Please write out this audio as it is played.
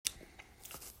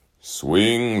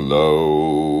Swing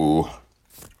low,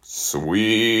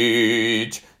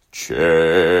 sweet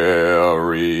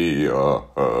chariot,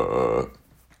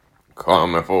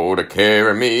 coming for to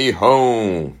carry me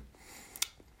home.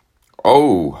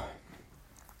 Oh,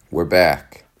 we're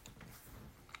back.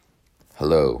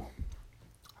 Hello,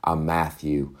 I'm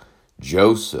Matthew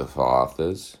Joseph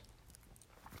Authors,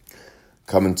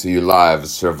 coming to you live,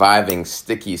 surviving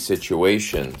sticky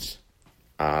situations.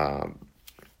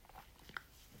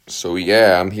 So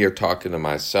yeah, I'm here talking to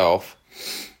myself.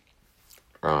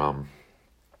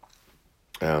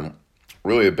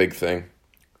 Really a big thing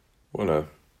I want to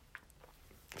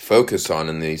focus on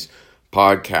in these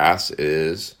podcasts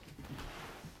is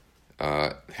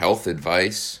health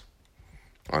advice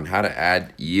on how to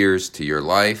add years to your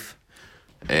life.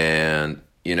 And,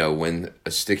 when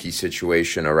a sticky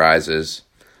situation arises,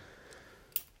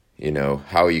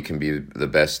 how you can be the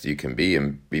best you can be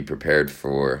and be prepared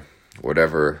for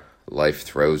whatever life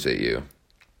throws at you.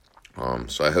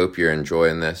 So I hope you're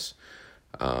enjoying this.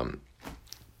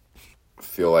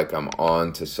 Feel like I'm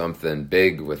on to something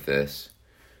big with this,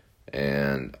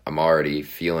 and I'm already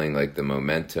feeling like the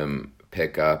momentum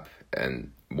pick up and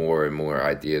more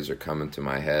ideas are coming to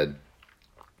my head.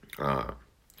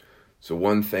 So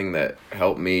one thing that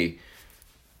helped me,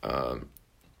 I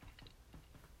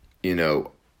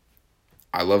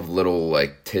love little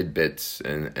like tidbits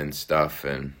and stuff,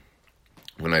 and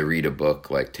when I read a book,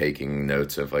 like taking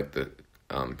notes of like the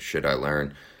shit I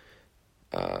learned,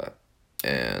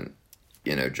 and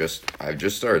I've just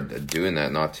started doing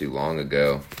that not too long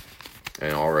ago,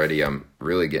 and already I'm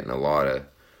really getting a lot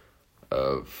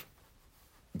of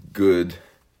good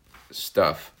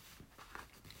stuff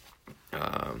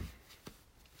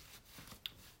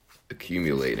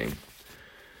accumulating.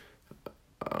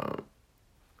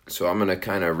 So I'm going to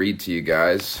kind of read to you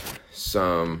guys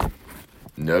some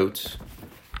notes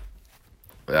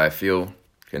that I feel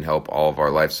can help all of our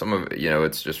life. Some of it,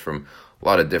 it's just from a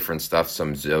lot of different stuff,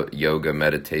 some yoga,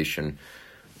 meditation,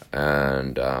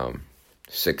 and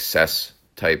success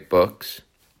type books.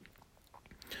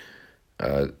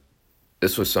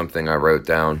 This was something I wrote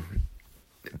down.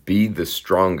 Be the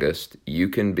strongest you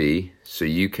can be so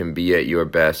you can be at your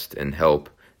best and help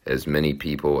as many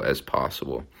people as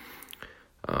possible.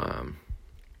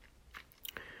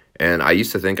 And I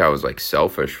used to think I was like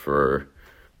selfish for,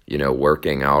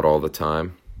 working out all the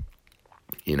time,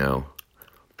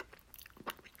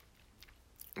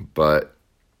 but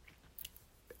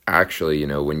actually,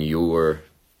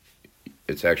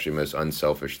 it's actually the most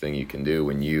unselfish thing you can do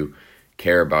when you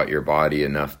care about your body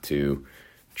enough to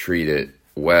treat it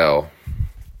well,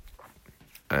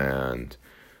 and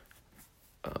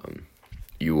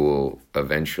you will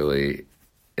eventually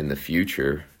in the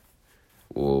future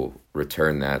will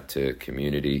return that to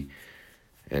community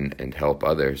and help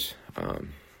others.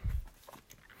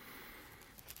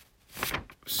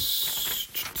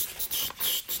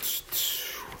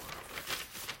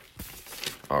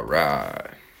 All right.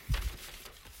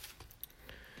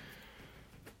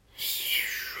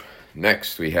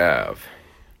 Next we have,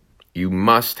 you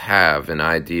must have an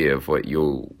idea of what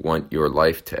you'll want your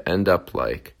life to end up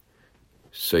like,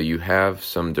 so you have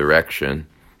some direction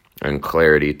and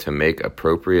clarity to make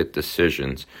appropriate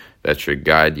decisions that should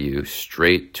guide you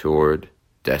straight toward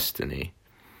destiny.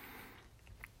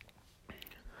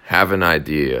 Have an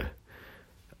idea.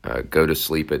 Go to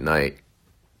sleep at night.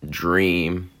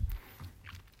 Dream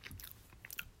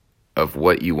of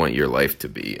what you want your life to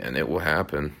be, and it will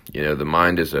happen. The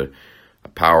mind is a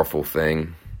powerful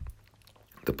thing.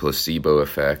 The placebo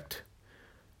effect.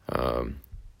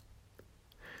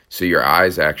 So your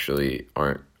eyes actually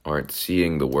aren't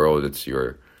seeing the world. It's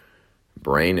your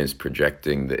brain is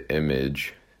projecting the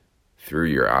image through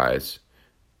your eyes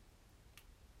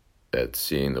that's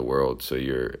seeing the world. So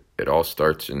it all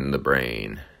starts in the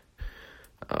brain.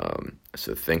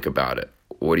 So think about it.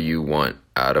 What do you want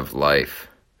out of life?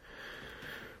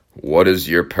 What is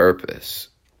your purpose?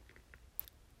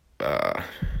 The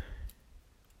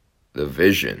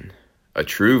vision, a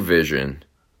true vision,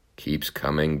 keeps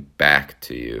coming back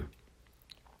to you.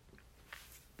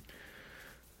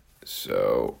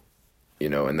 So,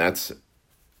 and that's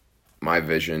my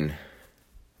vision.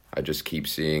 I just keep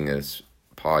seeing this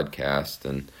podcast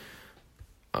and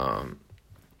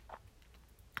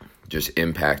just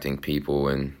impacting people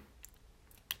and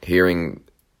hearing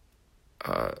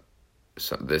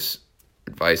this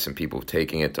advice and people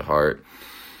taking it to heart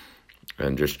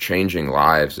and just changing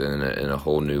lives in a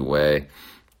whole new way.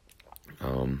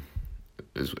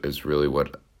 Is really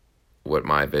what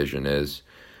my vision is.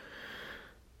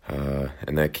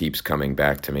 And that keeps coming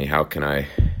back to me. How can I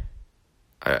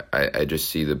I just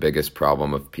see the biggest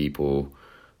problem of people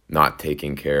not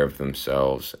taking care of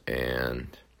themselves and,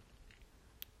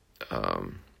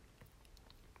 um,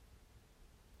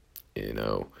 you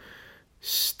know,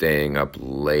 staying up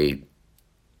late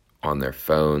on their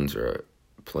phones or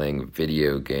playing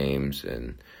video games.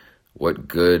 And what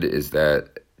good is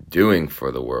that doing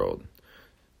for the world?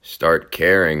 Start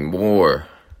caring more.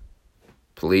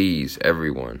 Please,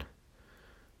 everyone.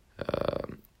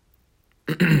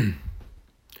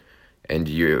 And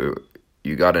you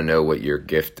got to know what your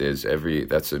gift is.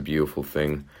 That's a beautiful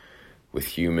thing with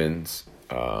humans,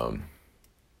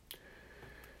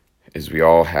 is we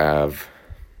all have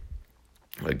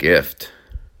a gift.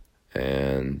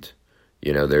 And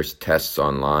there's tests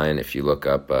online. If you look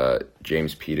up,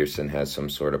 James Peterson has some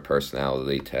sort of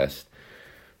personality test.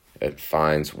 It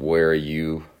finds what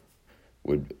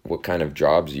kind of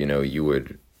jobs you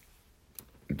would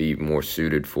be more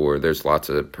suited for. There's lots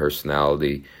of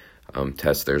personality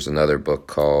tests. There's another book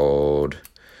called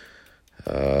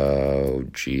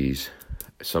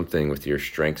something with your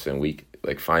strengths and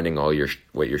like finding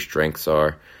what your strengths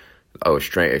are.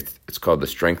 It's called the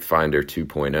Strength Finder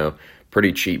 2.0.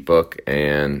 Pretty cheap book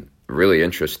and really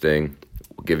interesting.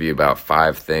 Will give you about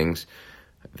 5 things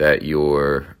that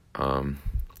your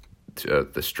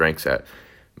the strengths at.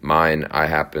 Mine,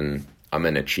 I'm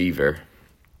an achiever.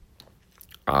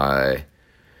 I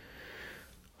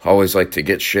always like to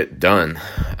get shit done.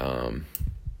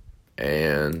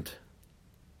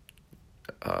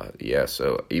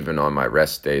 So even on my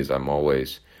rest days, I'm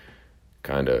always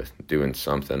kind of doing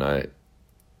something. I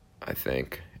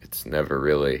think it's never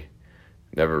really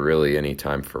any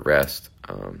time for rest.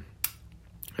 And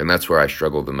that's where I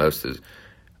struggle the most is,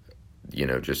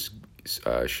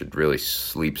 should really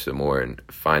sleep some more and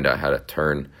find out how to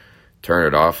turn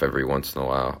it off every once in a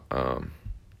while.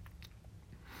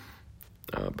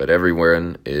 But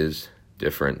everyone is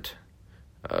different.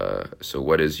 So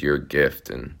what is your gift?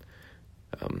 And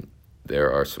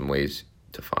there are some ways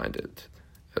to find it,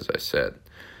 as I said.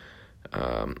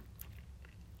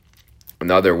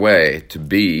 Another way to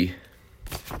be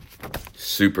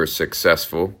super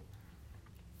successful,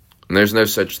 and there's no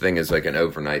such thing as like an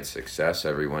overnight success,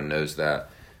 everyone knows that,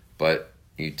 but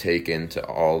you take into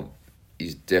all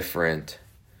these different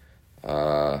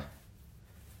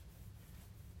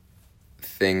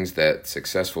things that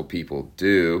successful people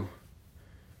do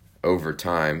over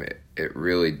time, it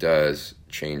really does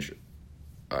change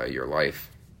your life.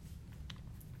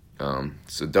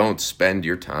 So don't spend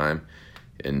your time,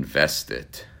 invest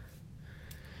it.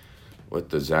 What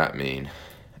does that mean?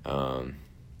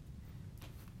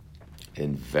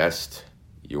 Invest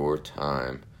your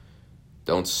time.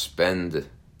 Don't spend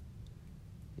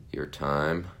your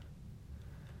time.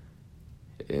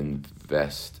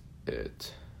 Invest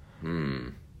it.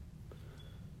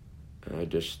 I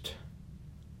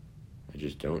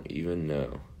just don't even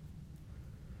know.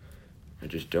 I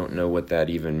just don't know what that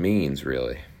even means,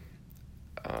 really.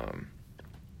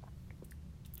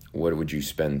 What would you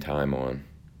spend time on?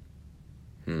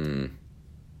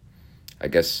 I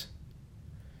guess,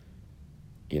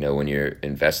 when you're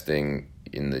investing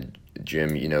in the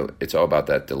gym, it's all about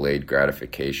that delayed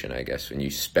gratification, I guess. When you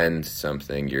spend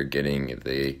something, you're getting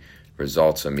the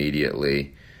results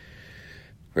immediately.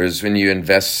 Whereas when you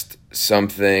invest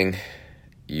something,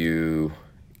 you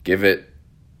give it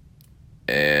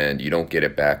and you don't get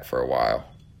it back for a while.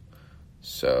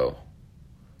 So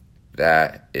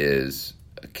that is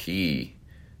a key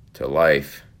to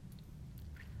life,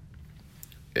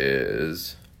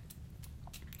 is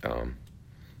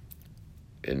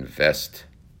invest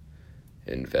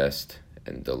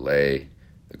and delay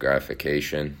the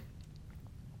gratification.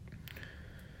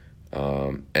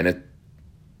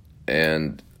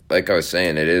 And like I was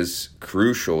saying, it is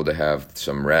crucial to have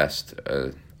some rest,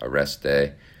 a rest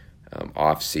day.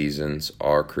 Off seasons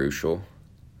are crucial.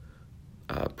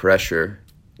 Pressure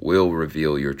will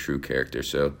reveal your true character.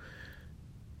 So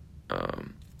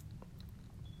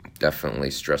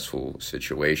definitely stressful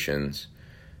situations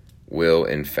will,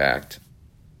 in fact,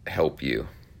 help you.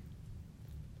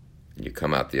 You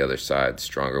come out the other side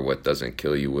stronger. What doesn't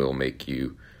kill you will make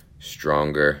you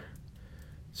stronger.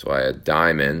 That's why a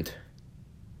diamond,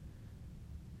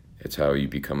 it's how you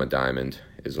become a diamond,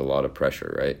 is a lot of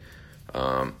pressure, right?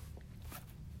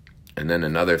 And then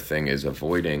another thing is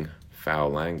avoiding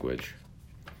foul language.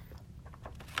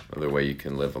 Another way you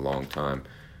can live a long time.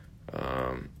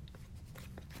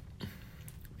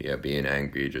 Being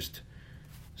angry just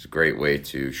is a great way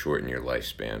to shorten your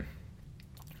lifespan.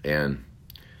 And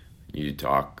you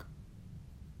talk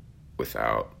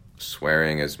without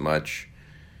swearing as much.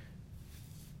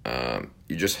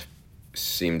 You just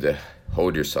seem to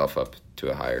hold yourself up to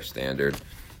a higher standard,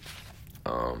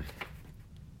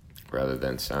 rather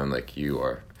than sound like you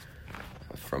are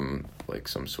from like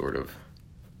some sort of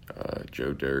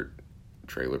Joe Dirt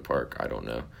trailer park. I don't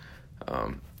know.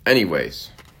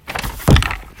 Anyways,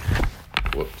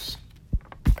 whoops.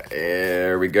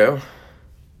 There we go.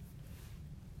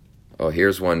 Oh,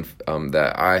 here's one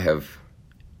that I have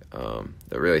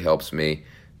that really helps me.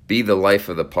 Be the life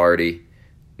of the party,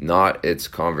 not its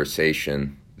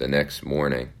conversation the next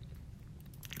morning.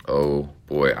 Oh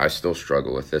boy, I still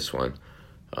struggle with this one.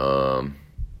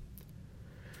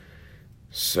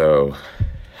 So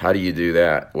how do you do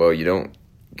that? Well, you don't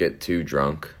get too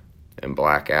drunk and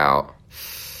black out.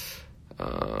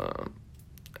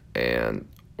 And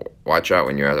watch out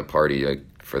when you're at a party, like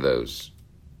for those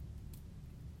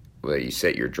where you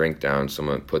set your drink down,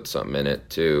 someone puts something in it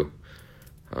too.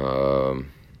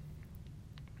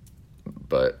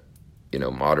 But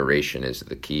moderation is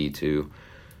the key too,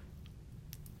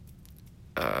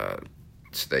 so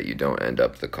that you don't end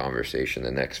up the conversation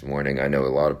the next morning. I know a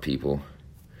lot of people,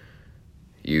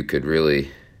 you could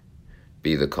really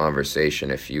be the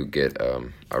conversation if you get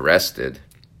arrested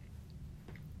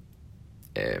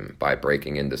and by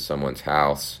breaking into someone's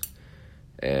house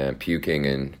and puking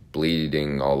and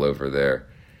bleeding all over their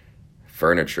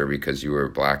furniture because you were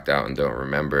blacked out and don't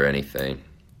remember anything.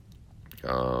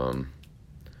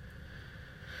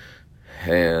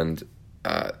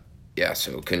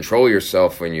 So control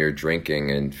yourself when you're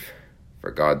drinking, and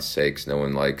for God's sakes, no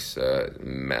one likes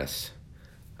mess.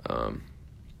 And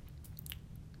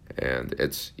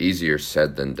it's easier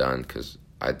said than done, because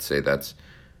I'd say that's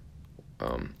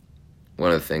one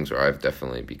of the things where I've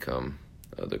definitely become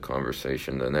the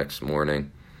conversation the next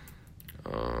morning.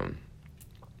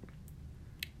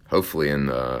 Hopefully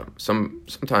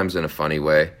sometimes in a funny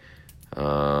way.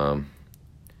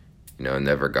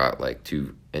 Never got like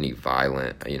any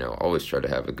violent. Always try to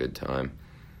have a good time.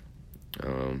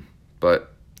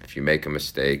 But if you make a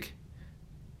mistake,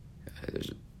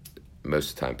 most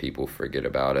of the time people forget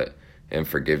about it and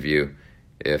forgive you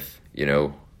if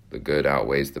the good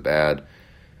outweighs the bad.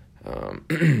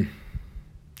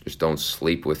 Just don't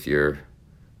sleep with your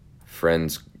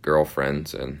friends'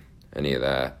 girlfriends and any of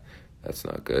that. That's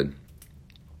not good.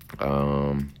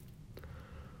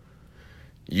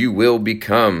 You will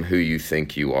become who you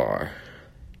think you are.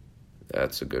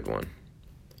 That's a good one.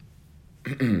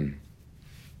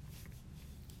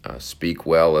 Speak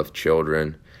well of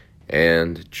children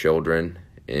and children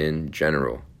in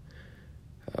general.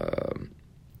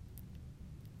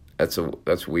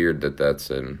 That's weird that's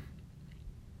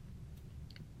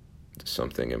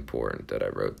something important that I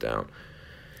wrote down.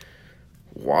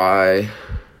 Why?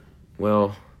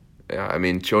 Well, yeah,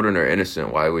 children are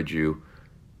innocent. Why would you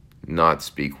not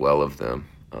speak well of them?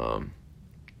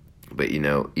 But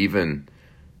even,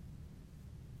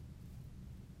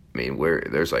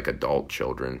 there's like adult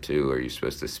children too. Are you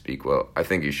supposed to speak well? I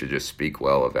think you should just speak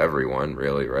well of everyone,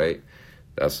 really, right?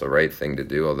 That's the right thing to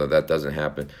do, although that doesn't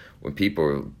happen. When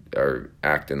people are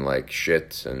acting like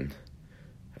shits and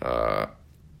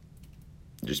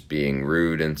just being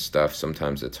rude and stuff,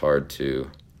 sometimes it's hard to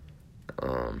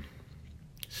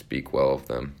speak well of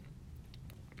them.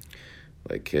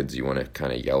 Like kids, you want to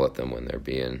kind of yell at them when they're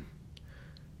being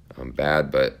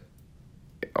bad, but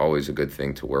always a good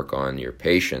thing to work on your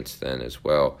patience then as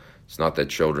well. It's not the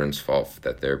children's fault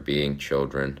that they're being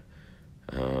children.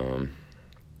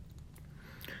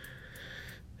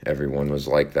 Everyone was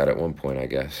like that at one point, I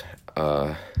guess.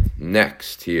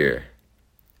 Next here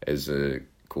is a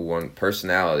cool one.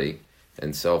 Personality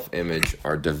and self-image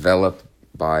are developed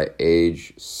by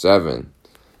age 7.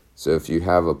 So if you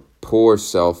have a poor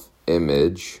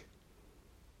self-image,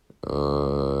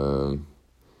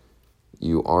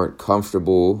 you aren't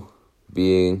comfortable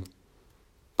being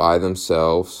by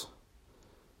themselves,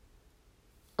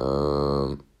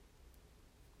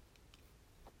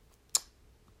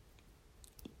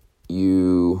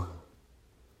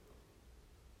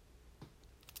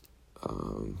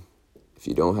 if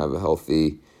you don't have a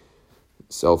healthy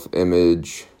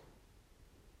self-image,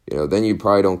 then you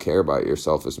probably don't care about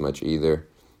yourself as much either.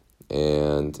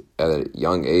 And at a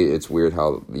young age, it's weird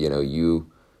how,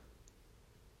 you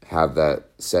have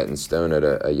that set in stone at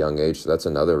a young age. So that's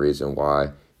another reason why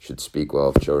you should speak well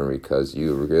of children, because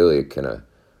you really can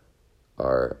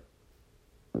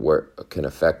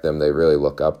affect them. They really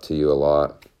look up to you a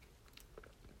lot.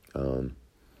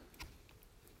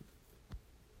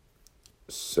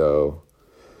 So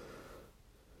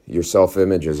your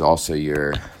self-image is also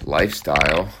your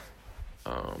lifestyle.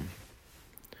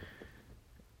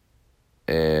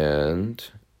 And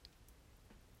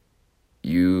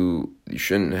you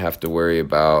shouldn't have to worry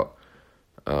about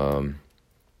Um,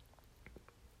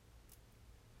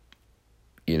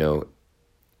 you know,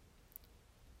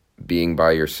 being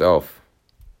by yourself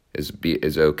is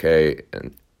okay,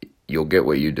 and you'll get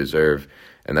what you deserve,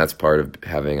 and that's part of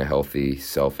having a healthy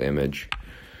self-image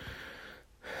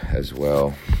as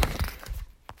well.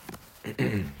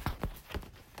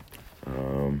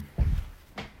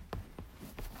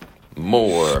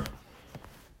 More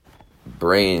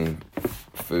brain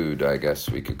food, I guess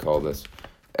we could call this.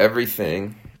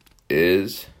 Everything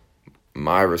is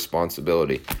my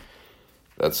responsibility.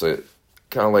 That's it.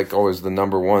 Kind of like always the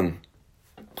number one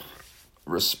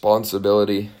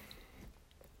responsibility.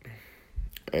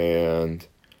 And,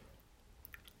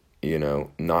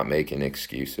 not making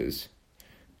excuses.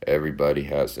 Everybody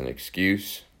has an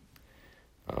excuse.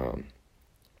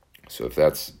 So if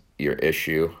that's your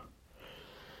issue,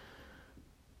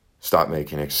 stop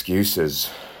making excuses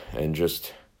and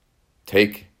just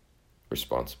take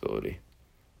responsibility.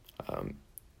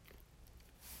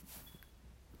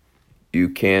 You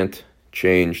can't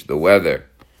change the weather.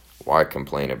 Why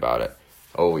complain about it?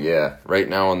 Oh yeah, right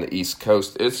now on the East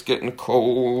Coast, it's getting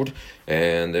cold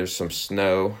and there's some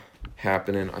snow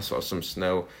happening. I saw some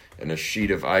snow and a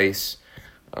sheet of ice.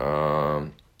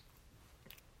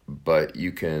 But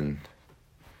you can,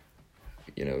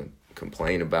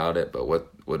 complain about it, but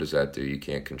what does that do? You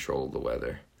can't control the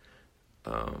weather.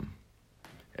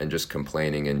 And just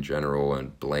complaining in general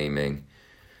and blaming,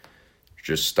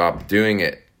 just stop doing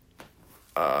it.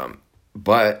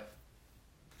 But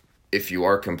if you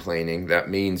are complaining, that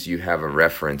means you have a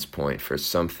reference point for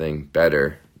something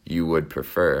better you would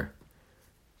prefer,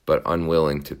 but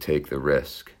unwilling to take the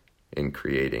risk in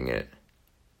creating it.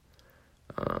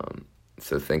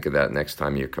 So think of that next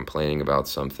time you're complaining about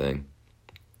something.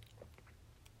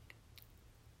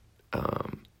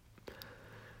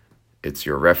 It's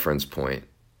your reference point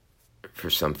for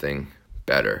something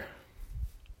better.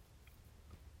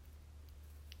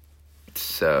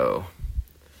 So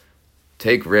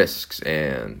take risks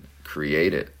and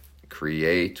create it.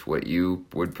 Create what you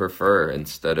would prefer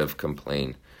instead of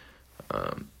complain.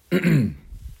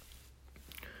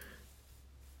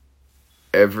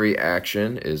 Every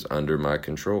action is under my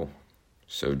control.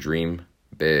 So dream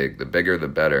big. The bigger, the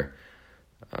better.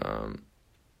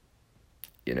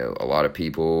 A lot of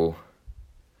people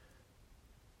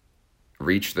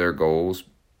reach their goals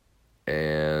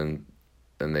and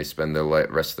then they spend the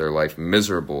rest of their life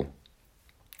miserable.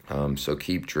 So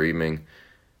keep dreaming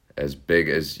as big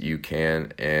as you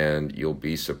can, and you'll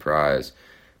be surprised.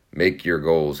 Make your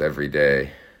goals every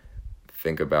day.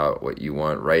 Think about what you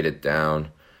want. Write it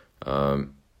down.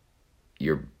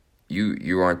 You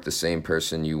aren't the same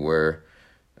person you were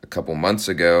a couple months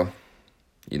ago.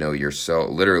 Your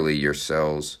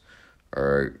cells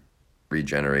are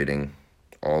regenerating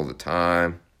all the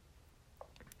time.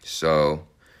 So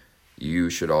you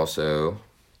should also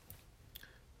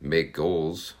make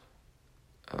goals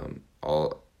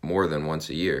more than once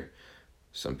a year.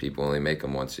 Some people only make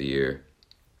them once a year.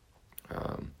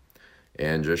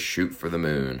 And just shoot for the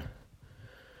moon.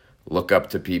 Look up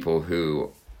to people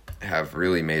who have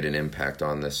really made an impact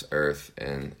on this earth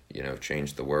and,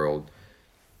 changed the world.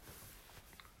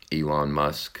 Elon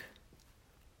Musk,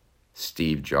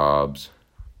 Steve Jobs,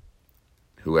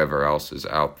 whoever else is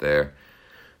out there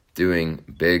doing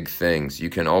big things. You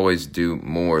can always do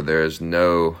more. There is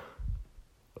no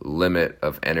limit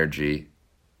of energy.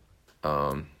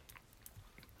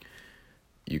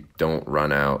 You don't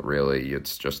run out, really.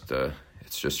 It's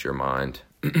just your mind.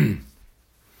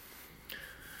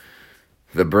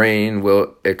 The brain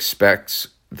expects,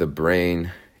 the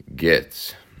brain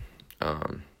gets.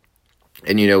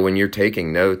 And when you're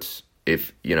taking notes,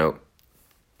 if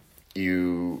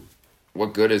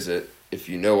what good is it if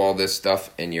you know all this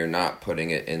stuff and you're not putting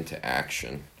it into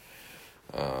action?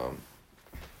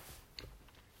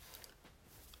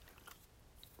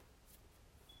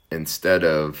 Instead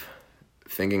of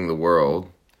thinking the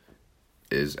world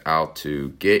is out to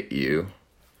get you,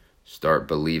 start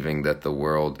believing that the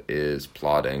world is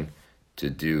plotting to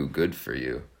do good for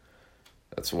you.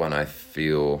 That's one I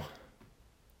feel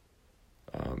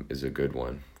is a good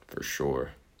one for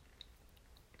sure.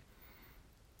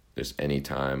 Just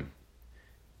anytime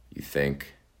you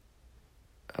think,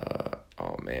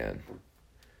 oh man,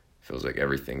 feels like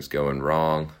everything's going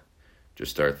wrong,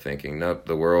 just start thinking, nope,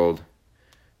 the world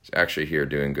is actually here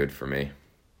doing good for me.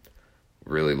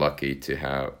 Really lucky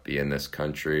to be in this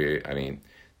country. I mean,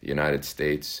 the United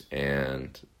States,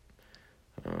 and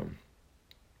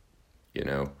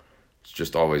it's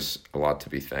just always a lot to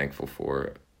be thankful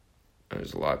for.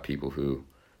 There's a lot of people who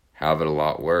have it a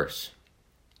lot worse.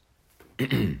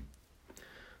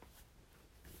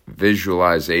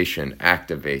 visualization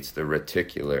activates the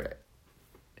reticular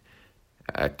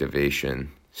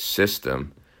activation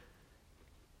system.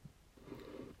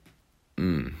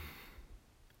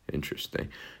 Interesting.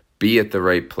 Be at the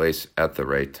right place at the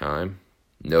right time.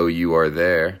 Know you are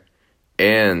there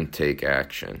and take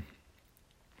action.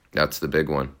 That's the big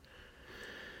one.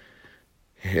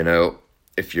 You know,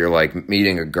 if you're like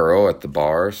meeting a girl at the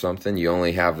bar or something, you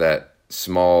only have that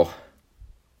small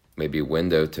maybe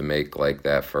window to make like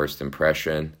that first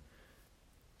impression.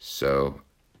 So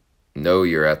know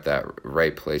you're at that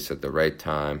right place at the right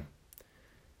time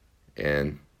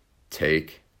and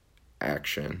take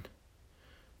action.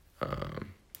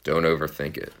 Don't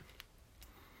overthink it.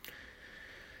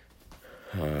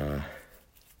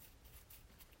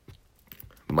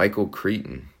 Michael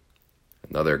Crichton,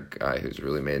 another guy who's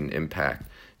really made an impact.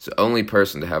 He's the only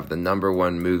person to have the number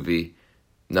one movie,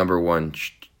 number one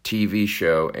TV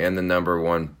show, and the number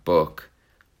one book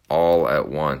all at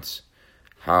once.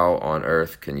 How on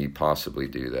earth can you possibly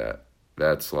do that?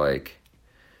 That's like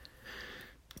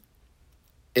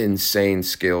insane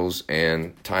skills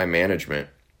and time management.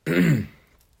 You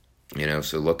know,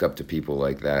 so look up to people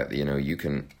like that. You know,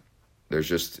 there's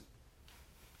just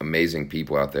amazing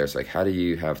people out there. It's like, how do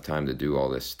you have time to do all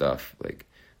this stuff? Like,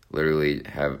 literally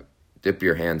dip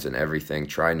your hands in everything,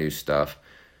 try new stuff,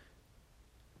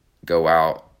 go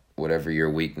out, whatever your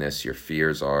weakness, your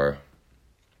fears are,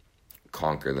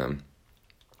 conquer them.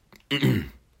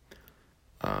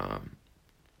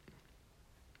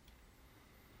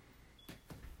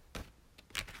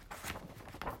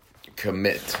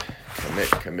 Commit.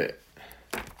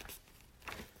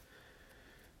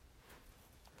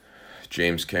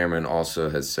 James Cameron also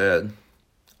has said,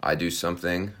 I do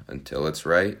something until it's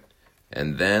right,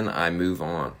 and then I move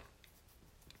on.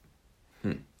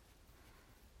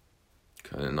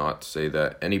 Cannot say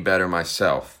that any better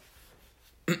myself.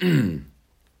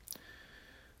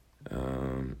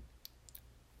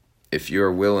 If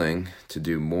you're willing to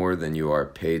do more than you are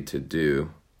paid to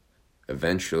do,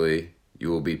 eventually you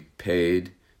will be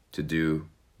paid to do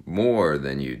more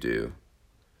than you do.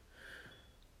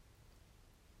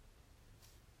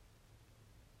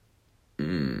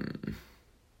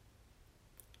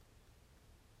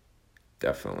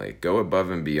 Definitely. Go above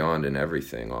and beyond in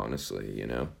everything, honestly, you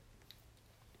know.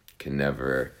 Can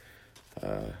never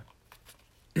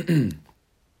do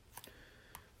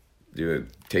it.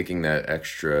 Taking that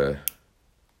extra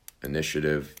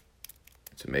initiative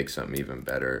to make something even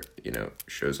better, you know,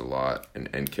 shows a lot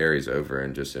and carries over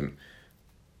and just in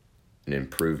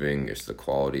improving just the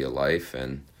quality of life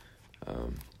and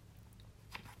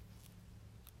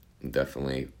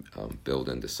definitely build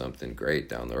into something great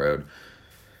down the road.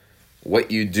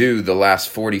 What you do the last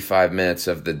 45 minutes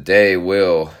of the day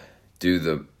will do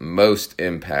the most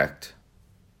impact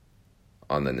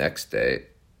on the next day.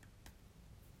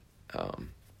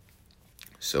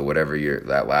 So whatever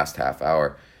that last half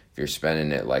hour, if you're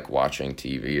spending it like watching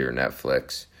TV or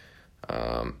Netflix,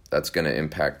 that's going to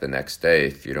impact the next day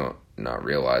if you don't not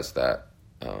realize that.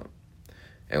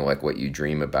 And like what you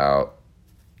dream about,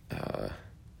 a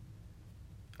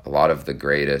lot of the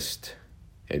greatest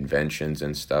inventions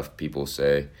and stuff, people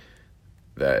say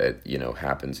that it, you know,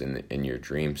 happens in your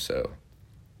dreams. So,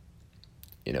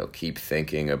 you know, keep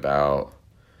thinking about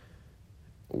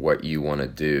what you want to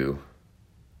do,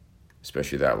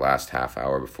 especially that last half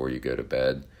hour before you go to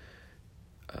bed.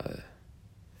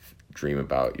 Dream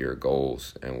about your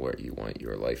goals and what you want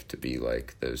your life to be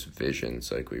like, those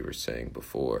visions like we were saying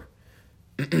before.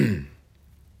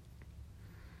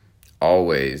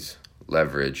 Always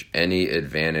leverage any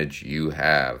advantage you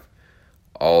have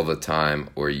all the time,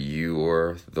 or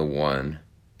you're the one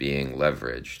being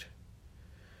leveraged.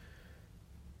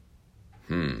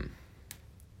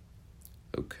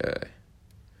 Okay.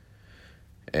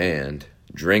 And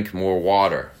drink more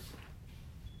water.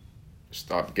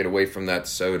 Get away from that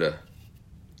soda.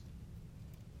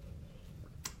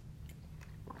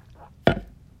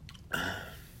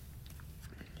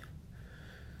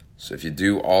 So if you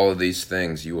do all of these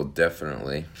things, you will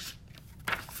definitely,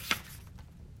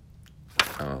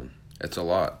 it's a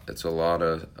lot. It's a lot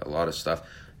of stuff.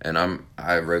 And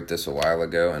I wrote this a while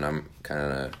ago, and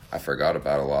I forgot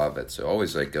about a lot of it. So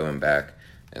always like going back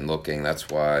and looking. That's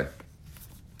why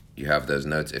you have those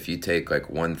notes. If you take like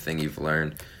one thing you've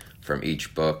learned from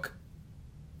each book,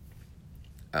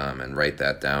 and write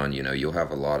that down, you know, you'll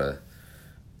have a lot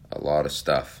of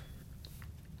stuff.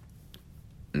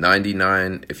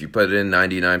 99, if you put it in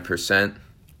 99%,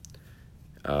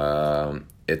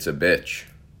 it's a bitch.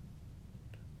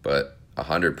 But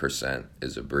 100%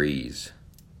 is a breeze.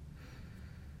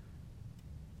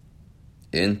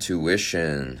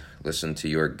 Intuition. Listen to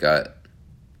your gut.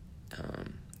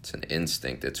 It's an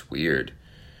instinct. It's weird.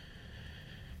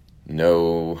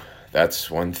 No,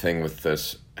 that's one thing with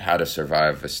this, how to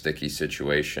survive a sticky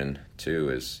situation too,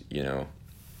 is,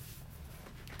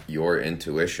 your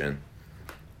intuition.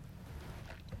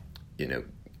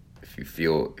 If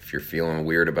you're feeling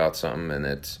weird about something and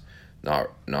it's not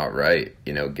right,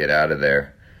 get out of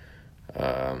there.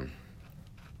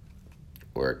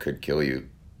 Or it could kill you,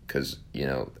 because,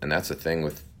 and that's the thing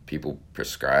with people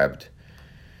prescribed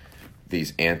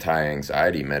these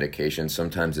anti-anxiety medications.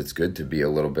 Sometimes it's good to be a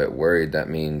little bit worried. That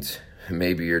means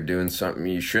maybe you're doing something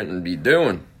you shouldn't be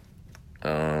doing.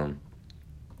 And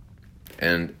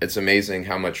it's amazing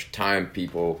how much time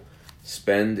people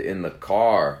spend in the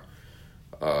car.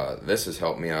 This has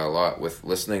helped me out a lot with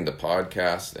listening to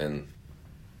podcasts and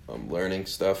learning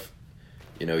stuff.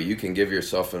 You can give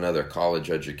yourself another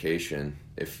college education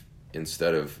if,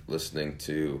 instead of listening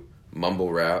to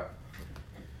mumble rap,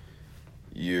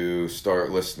 you start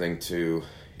listening to,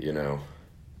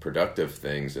 productive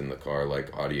things in the car, like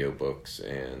audiobooks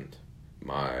and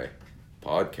my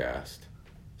podcast,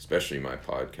 especially my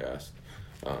podcast.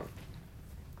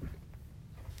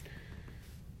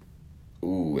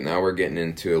 Now we're getting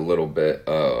into a little bit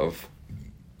of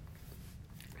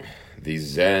the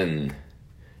Zen.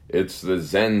 It's the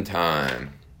Zen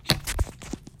time.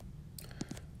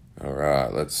 All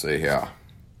right, let's see here.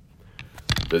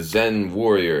 The Zen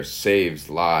warrior saves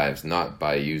lives not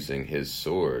by using his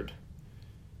sword,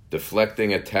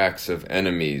 deflecting attacks of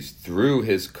enemies through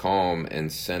his calm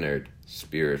and centered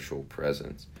spiritual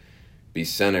presence. Be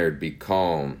centered, be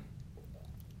calm,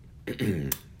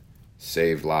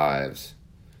 save lives,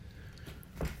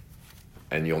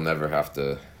 and you'll never have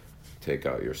to take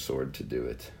out your sword to do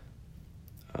it.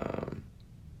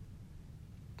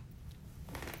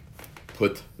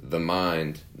 Put the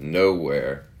mind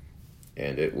nowhere,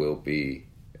 and it will be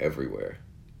everywhere.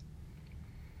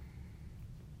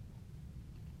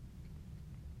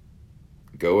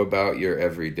 Go about your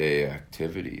everyday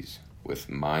activities with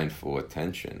mindful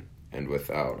attention and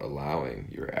without allowing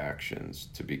your actions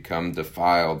to become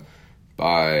defiled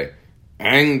by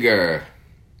anger.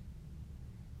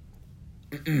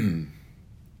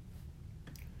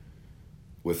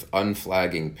 With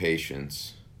unflagging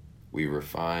patience, we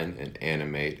refine and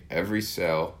animate every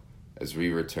cell as we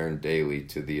return daily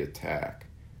to the attack,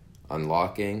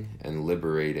 unlocking and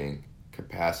liberating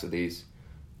capacities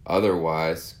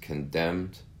otherwise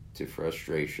condemned to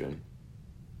frustration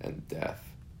and death.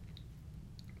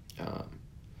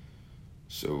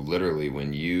 So literally,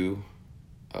 when you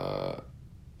are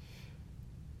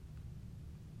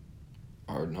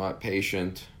not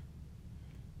patient,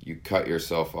 you cut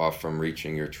yourself off from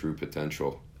reaching your true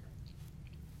potential.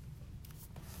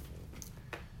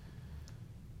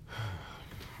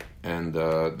 And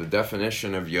the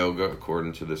definition of yoga,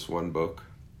 according to this one book,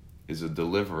 is a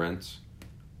deliverance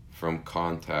from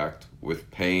contact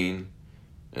with pain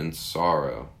and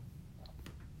sorrow.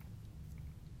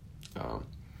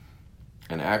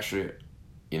 And actually,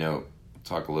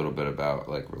 talk a little bit about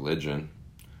religion.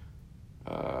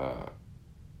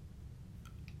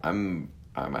 I'm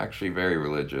actually very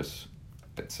religious,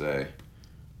 I'd say.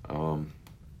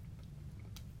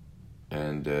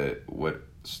 And what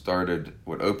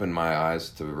opened my eyes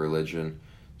to religion,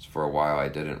 for a while I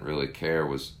didn't really care,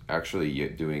 was actually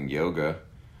doing yoga.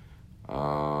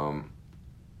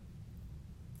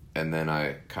 And then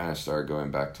I kind of started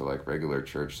going back to regular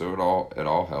church. So it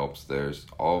all helps. There's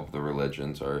all of the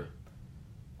religions are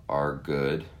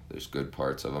good. There's good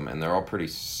parts of them, and they're all pretty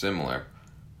similar.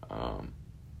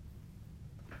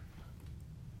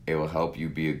 It will help you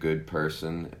be a good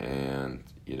person, and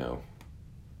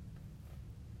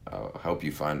help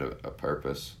you find a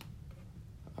purpose.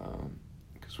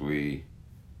 Because we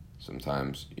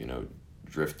sometimes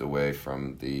drift away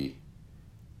from the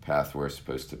path we're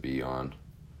supposed to be on.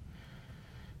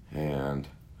 And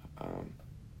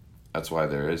that's why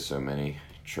there is so many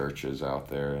churches out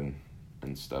there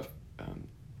and stuff,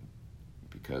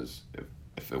 because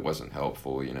if it wasn't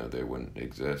helpful, they wouldn't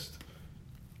exist.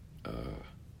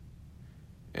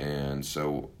 And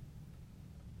so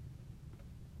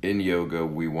in yoga,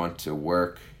 we want to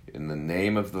work in the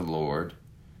name of the Lord,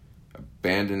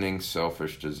 abandoning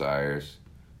selfish desires,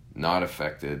 not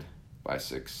affected by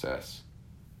success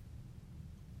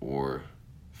or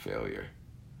failure.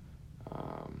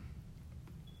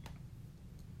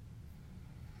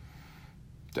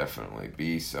 Definitely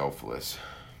be selfless.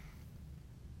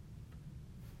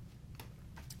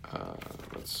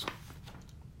 Let's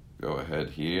go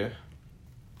ahead here.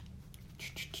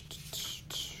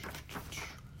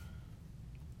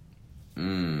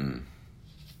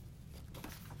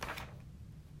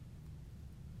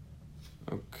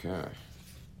 Okay.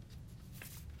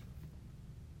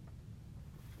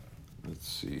 Let's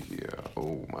see here.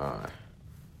 Oh my.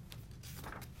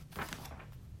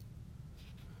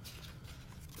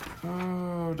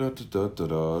 Oh, da da da da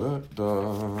da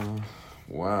da.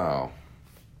 Wow.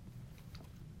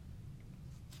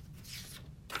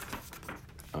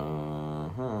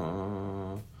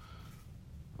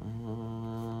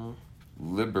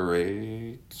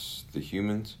 Liberates the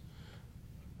humans.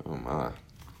 Oh my.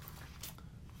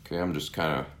 Okay, I'm just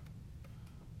kind of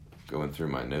going through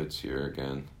my notes here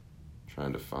again,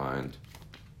 trying to find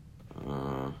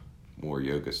more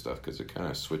yoga stuff because it kind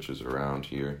of switches around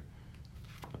here.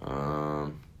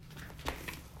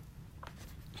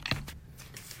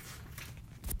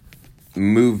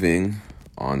 Moving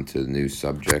on to the new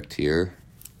subject here.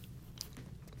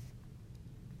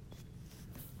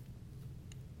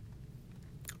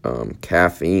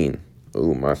 Caffeine.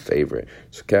 Ooh, my favorite.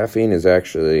 So caffeine is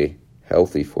actually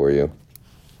healthy for you.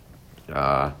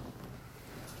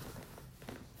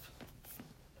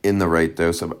 In the right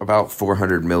dose, about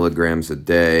 400 milligrams a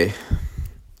day,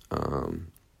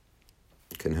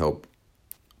 can help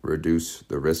reduce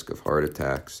the risk of heart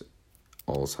attacks,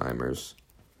 Alzheimer's,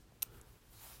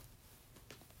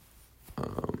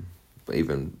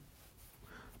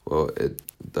 it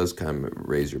does kind of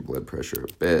raise your blood pressure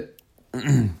a bit.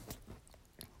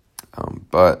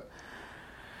 But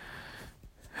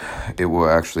it will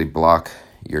actually block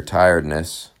your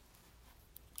tiredness,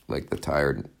 like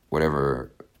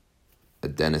whatever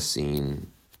adenosine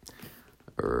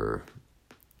or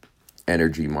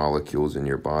energy molecules in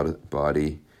your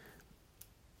body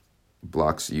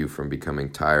blocks you from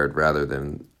becoming tired rather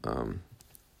than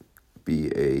be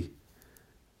a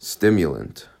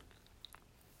stimulant.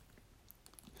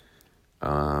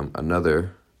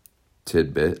 Another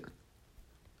tidbit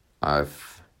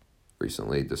I've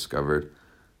recently discovered,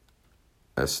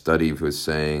 a study was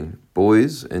saying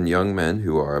boys and young men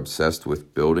who are obsessed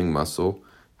with building muscle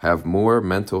have more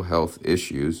mental health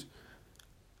issues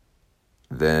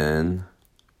than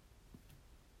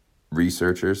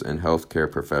researchers and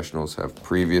healthcare professionals have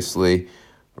previously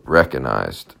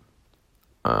recognized.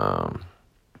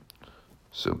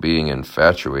 So being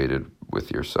infatuated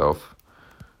with yourself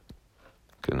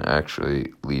can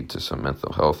actually lead to some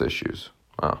mental health issues.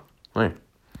 Wow. Hey.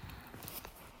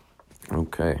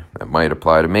 Okay, that might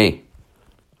apply to me.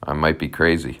 I might be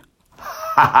crazy.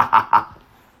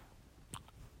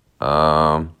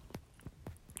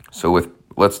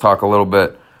 Let's talk a little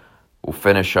bit. We'll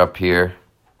finish up here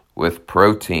with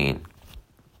protein.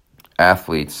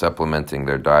 Athletes supplementing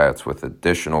their diets with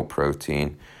additional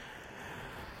protein.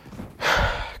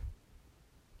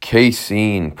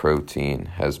 Casein protein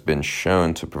has been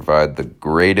shown to provide the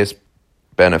greatest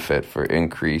benefit for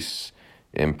increase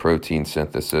in protein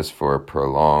synthesis for a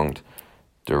prolonged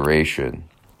duration.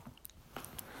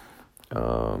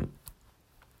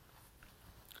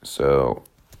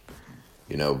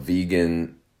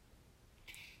 Vegan,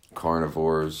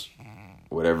 carnivores,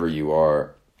 whatever you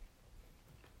are,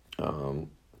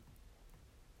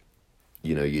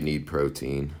 you need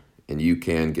protein. And you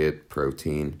can get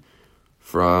protein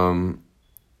from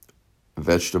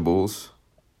vegetables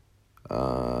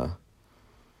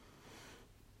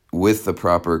with the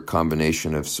proper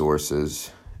combination of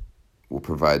sources will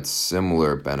provide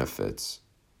similar benefits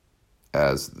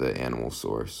as the animal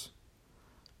source.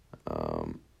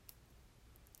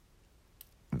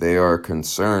 They are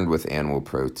concerned with animal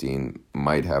protein,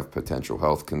 might have potential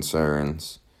health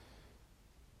concerns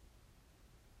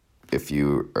if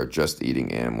you are just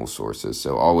eating animal sources.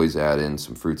 So always add in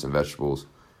some fruits and vegetables.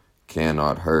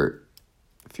 Cannot hurt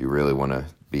if you really want to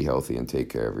be healthy and take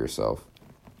care of yourself.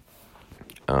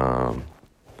 The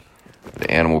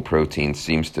animal protein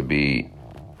seems to be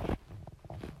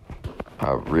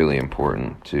really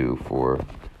important too for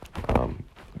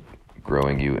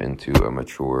growing you into a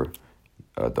mature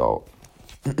adult.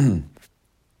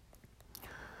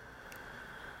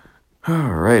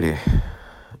 Alrighty.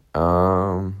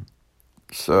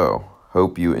 So,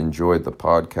 hope you enjoyed the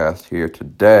podcast here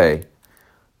today,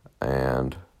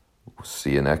 and we'll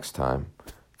see you next time.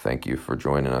 Thank you for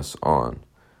joining us on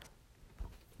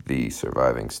the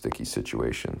Surviving Sticky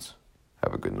Situations.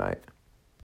 Have a good night.